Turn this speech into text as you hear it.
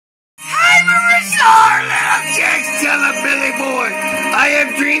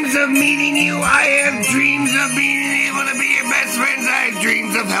have dreams of meeting you. I have dreams of being able to be your best friends. I have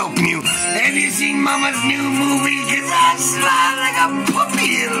dreams of helping you. Have you seen Mama's new movie? Cause I smile like a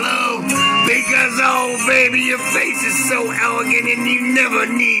puppy in love. Because, oh baby, your face is so elegant and you never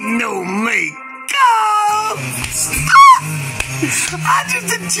need no makeup. I'm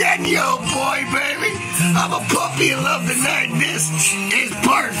just a 10-year-old boy, baby. I'm a puppy in love tonight. This is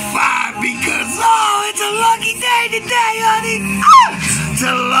part 5 because, oh, it's a lucky day today, honey. To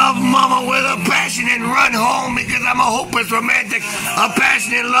love Mama with a passion and run home because I'm a hopeless romantic, a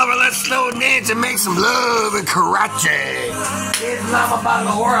passionate lover. Let's slow dance and make some love and karate. It's Mama by the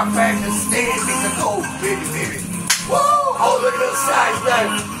horror pack to stand because, oh, baby, baby. Woo! Oh, look at those sides,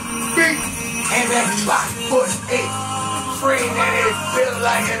 baby. Big. And that 5'8" frame that is built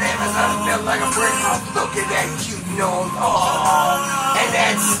like an Amazon, built like a brick house. Look at that cute nose. Oh, and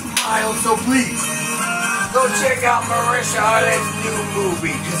that smile. So please, go check out Marisha Harlan's new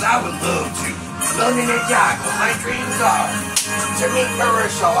movie, because I would love to. London and Chicago, my dreams are to meet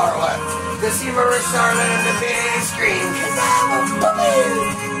Marisha Harlan. To see Marisha Harlan on the big screen, because I'm a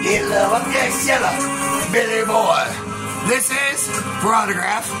puppy in love. I'm just yellow, Billy Boy. This is for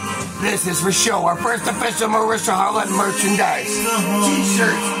autograph. This is for show. Our first official Marisha Harlan merchandise.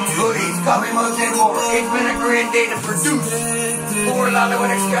 T-shirts, hoodies, coffee mugs, and more. It's been a grand day to produce 4 Hollywood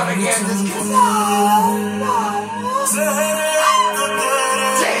extravaganzas.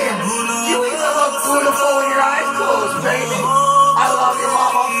 Damn, you even look beautiful with your eyes closed, baby. I love you,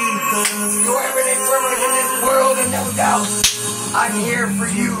 Mama. You're everything for me in this world, and no doubt I'm here for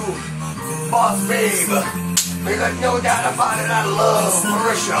you, boss babe. Because no doubt about it, I love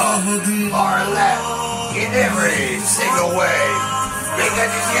Marisha Harlan in every single way. Because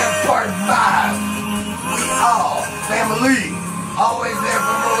you see, in part 5, we all, family, always there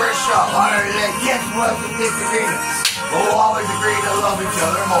for Marisha Harlan. Guess what? We disagreements. We'll always agree to love each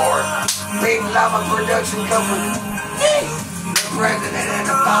other more. Big Llama Production Company, the president and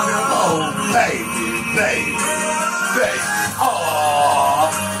the founder of baby. Aww,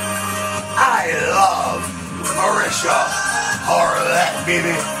 I love Marisha Harlan,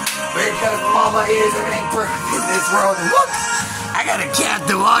 baby, because Mama is everything perfect in this world. And look, I got a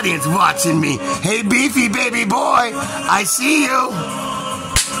captive audience watching me. Hey, beefy baby boy, I see you.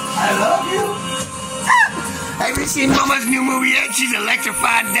 I love you. Have you seen Mama's new movie yet? She's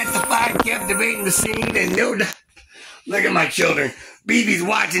electrified, deathified, captivating the scene, and no doubt. Look at my children. Beefy's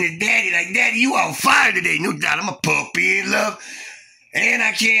watching his daddy like, Daddy, you on fire today. No doubt, I'm a puppy in love, and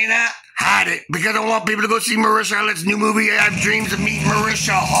I cannot hide it because I want people to go see Marisha Harlan's new movie. I have dreams of meeting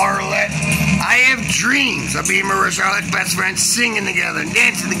Marisha Harlan. I have dreams of being Marisha Harlan's best friend, singing together,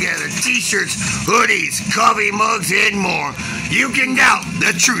 dancing together, t-shirts, hoodies, coffee mugs, and more. You can doubt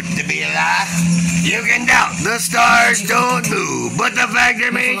the truth to be a lie. You can doubt the stars don't move, but the fact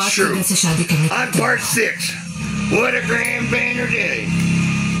remains true. On part 6, what a grand banner day.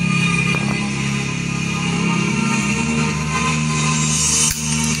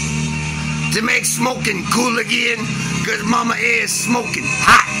 To make smoking cool again, cause Mama is smoking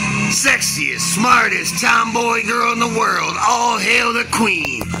hot, sexiest, smartest tomboy girl in the world. All hail the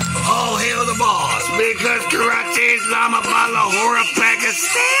queen, all hail the boss, because karate is Llama Bala Hora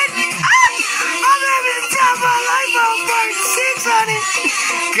Pakistan. I'm having the time of my life on part 6, honey.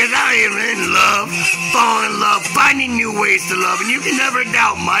 Cause I am in love, falling in love, finding new ways to love, and you can never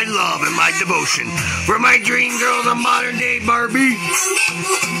doubt my love and my devotion for my dream girl, the modern day Barbie.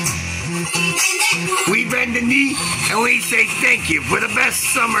 We bend the knee and we say thank you for the best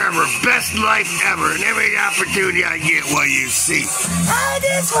summer ever, best life ever, and every opportunity I get what you see. I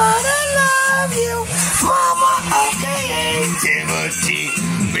just wanna love you, Mama, okay, Timothy,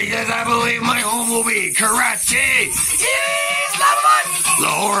 because I believe my home will be karate. Yes,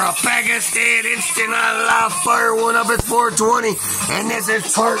 Lahore, Pakistan, instant on live fire, one up at 420, and this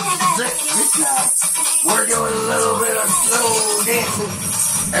is part 6. We're doing a little bit of slow dancing.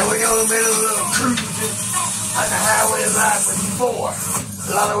 And we're going to do a little cruising on the highway of life with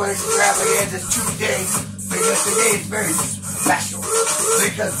 4 Hollywood extravaganzas today, because today is very special,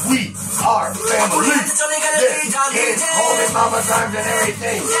 because we are family. This is holding Mama's arms and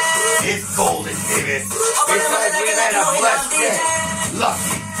everything. It's golden, baby, because we've had a blessed day,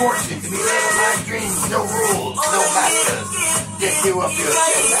 lucky, fortunate to be living my dreams. No rules, no masters, just do what you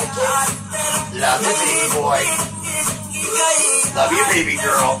say. Love you, baby boy. Love you, baby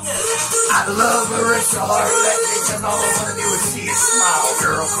girl. I love Marisha Harlan because all I want to do is see you smile,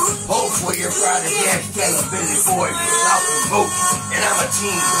 girl. Hopefully you're proud of Dad's Kelly Billy Boy because I'll vote and I'm a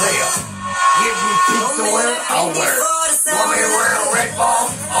team player. Give me pink to wear, I'll wear it. Want me to wear a red ball?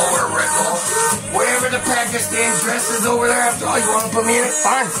 I'll wear a red ball. Wherever the Pakistan dresses over there. After all, you want to put me in it?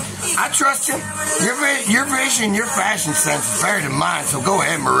 Fine. I trust you. Your vision, your fashion sense is better than mine, so go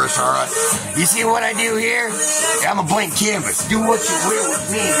ahead, Marisha, all right? You see what I do here? I'm a blank canvas. Do what you will with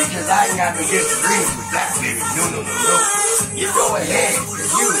me, because I ain't got no disagreement with that, baby. No. You go ahead,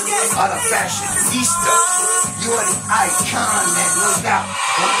 because you are the fashionista. You are the icon that no doubt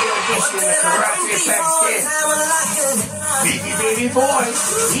will be auditioning the karate in Pakistan. Baby boy,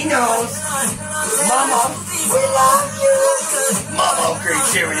 he knows. Mama, we love you. Mama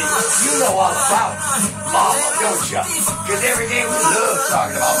creativity, you know all about Mama, don't ya? Because every day we love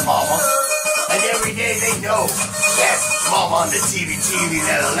talking about Mama. And every day they know that Mama on the TV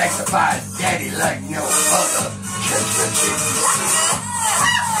that electrifies Daddy like no other.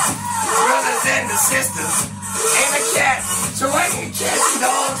 Brothers and the sisters, and a cat. So why can't cats and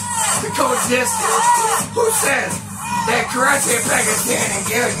dogs to coexist? Who says that karate in Pakistan and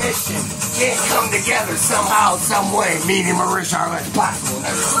Gary Mission can't come together somehow, some way? Meaning Marisha are less possible.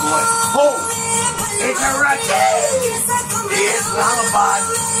 That's one. Oh, in karate, Islamabad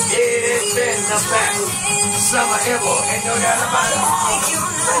is in the best summer ever, and no doubt about it.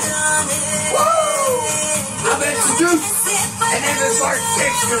 Woo! I bet you do. And then the spark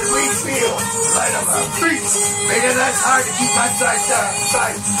takes because we feel like I'm a freak. Because that's hard to keep my size down.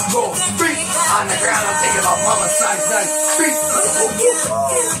 Size go freak. On the ground, I'm thinking about Mama's size 9 freak.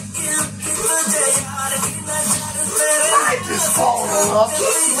 I just fallen in love.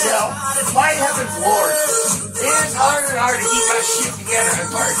 Can't you tell? My heaven's Lord. It is harder and harder to keep my shit together in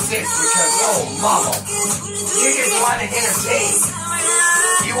part 6 because, oh, Mama, you just want to entertain.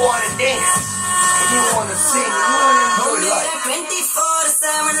 You want to dance. You want to sing, you want to enjoy life.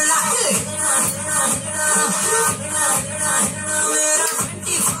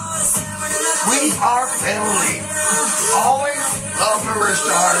 We are family. Always love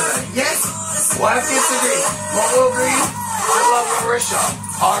Marisha harder. Yes, wife disagree. But we'll agree to love Marisha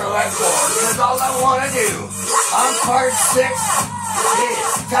harder like more. Because all I want to do on part 6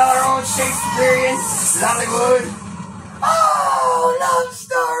 is tell our own Shakespearean Hollywood. Oh, love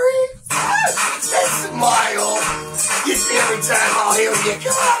story. Smile. You see every time I'll hear you.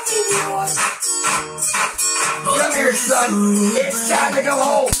 Come on, baby boy. Come here, son. It's time to go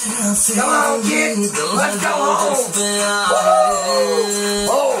home. Come on, kid. Let's go home.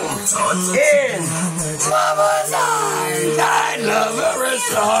 Home. In Mama's arms. I love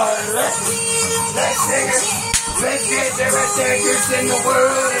Marisha Harlett. Best singer. Best dancers in the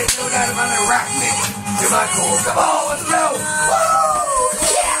world. Ain't no doubt about it. Rock me to my core. Come on, let's go.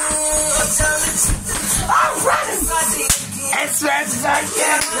 I'm running as fast as I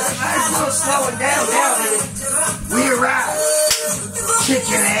can. I'm still slowing down now. We arrive,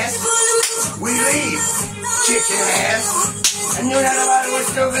 chicken ass. We leave, chicken ass. I knew that about it. We're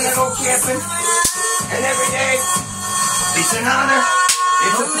still gonna go camping. And every day, it's an honor,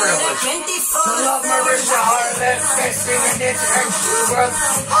 it's a privilege to love Marisha Harlett, best singer, dancer, actress in the world.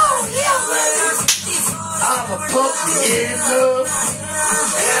 Oh yeah, baby. I'm a puppy in love.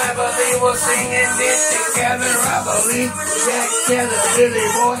 And I believe we'll sing and dance together. I believe Jack Taylor, Lily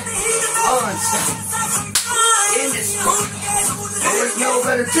Boy, on in this book. And there's no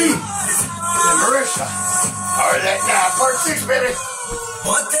better team than Marisha. Harlett now, part 6, baby.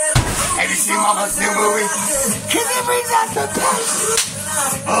 Have you seen Mama's new movie? Cause it brings out the passion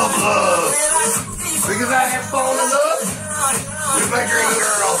of love. Because I have fallen in love with my dream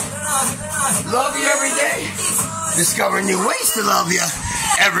girl. Love you every day. Discover new ways to love you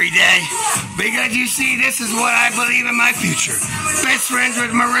every day. Because you see, this is what I believe in my future. Best friends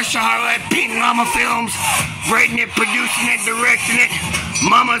with Marisha Harlett, Pink Mama Films, writing it, producing it, directing it.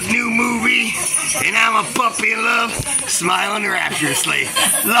 Mama's new movie. And I'm a puppy in love, smiling rapturously.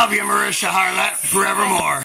 Love you, Marisha Harlett, forevermore.